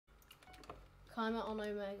timer on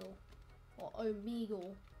Omegle, or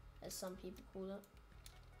Omegle, as some people call it.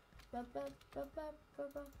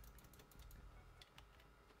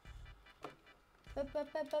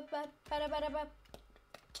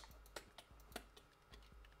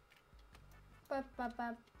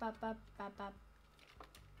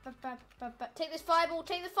 Take this fireball,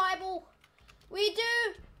 take the fireball! We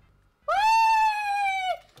do!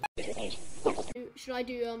 Whee! Should I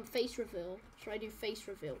do face reveal? Should I do face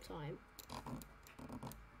reveal time?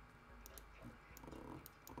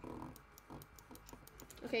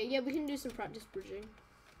 Okay, yeah, we can do some practice bridging.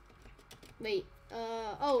 Wait,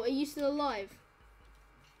 oh, are you still alive?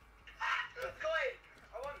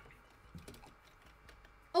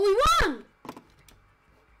 Oh, we won!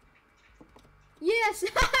 Yes! They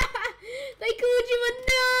called you a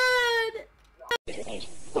nerd!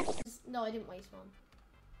 No, I didn't waste one.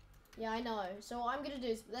 Yeah, I know. So what I'm gonna do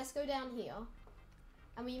is, let's go down here,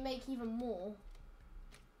 and we make even more.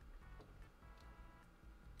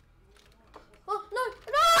 Oh, no!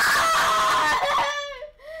 No!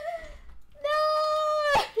 No!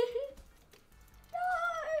 No!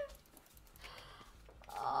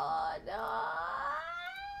 Oh, no!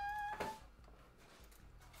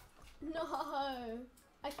 No!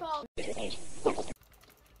 I can't.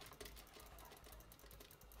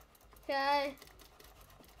 Okay.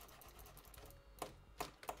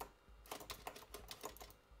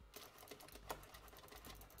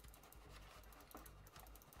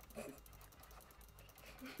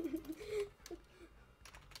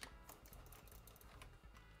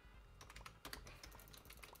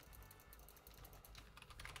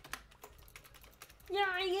 Yeah,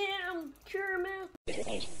 I am. Sure, man.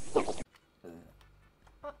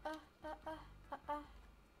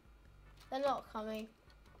 They're not coming.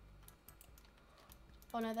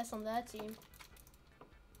 Oh no, that's on their team.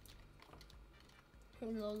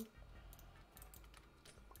 Lol.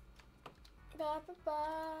 Just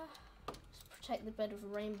protect the bed with a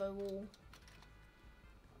rainbow wall.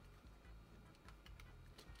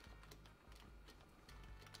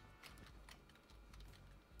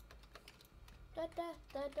 Da, da,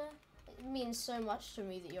 da, da. It means so much to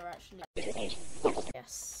me that you're actually.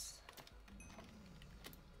 Yes.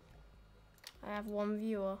 I have one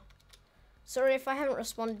viewer. Sorry if I haven't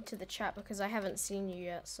responded to the chat because I haven't seen you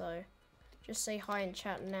yet, so just say hi in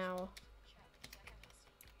chat now.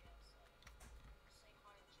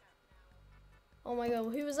 Oh my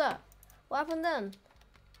god, who was that? What happened then?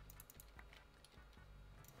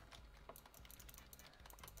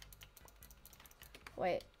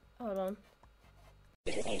 Wait, hold on.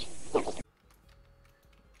 Wait,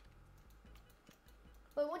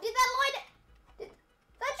 what did that line?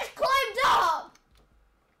 That just climbed up!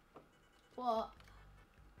 What?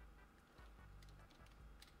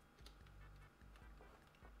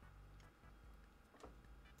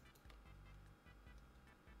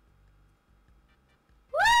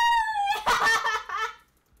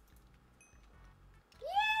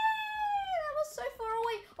 That was so far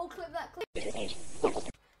away. Oh, clip that, clip.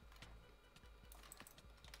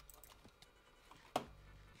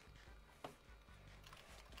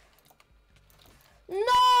 No!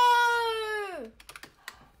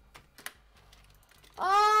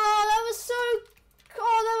 Oh, that was so...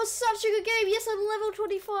 Oh, that was such a good game. Yes, I'm level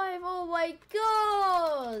 25. Oh my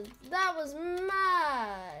god. That was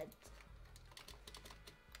mad.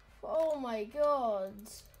 Oh my god.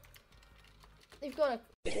 They've got a...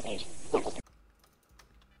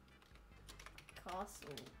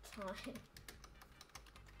 castle time.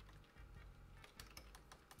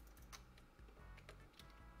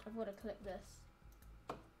 I've got to clip this.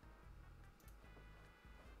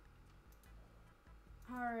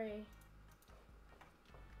 Hurry.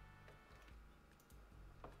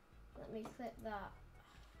 Let me clip that.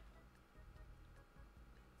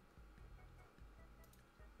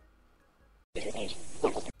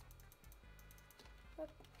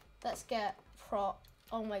 Let's get prop.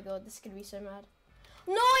 Oh my god, this is gonna be so mad.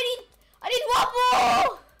 No, I need one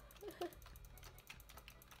more!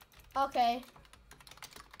 Okay.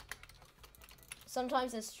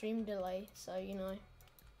 Sometimes there's stream delay, so you know.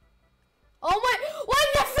 Oh my, what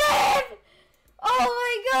the flip? Oh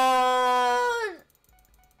my god!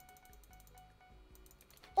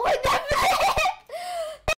 What the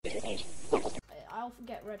flip? I'll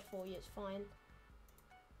get red for you, it's fine.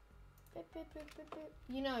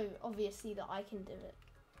 You know, obviously, that I can do it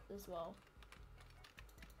as well.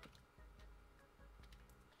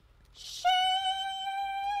 Shit!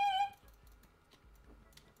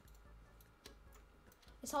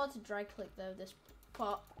 It's hard to drag click though, this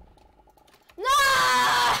part. No!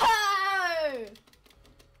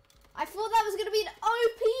 I thought that was gonna be an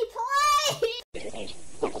OP play!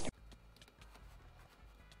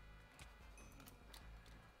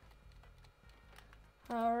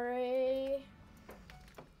 Hurry.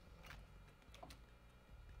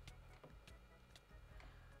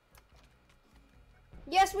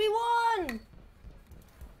 Yes, we won!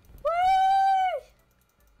 Woo!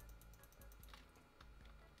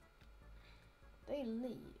 They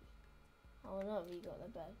leave. Oh no, we got the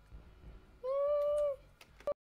bed.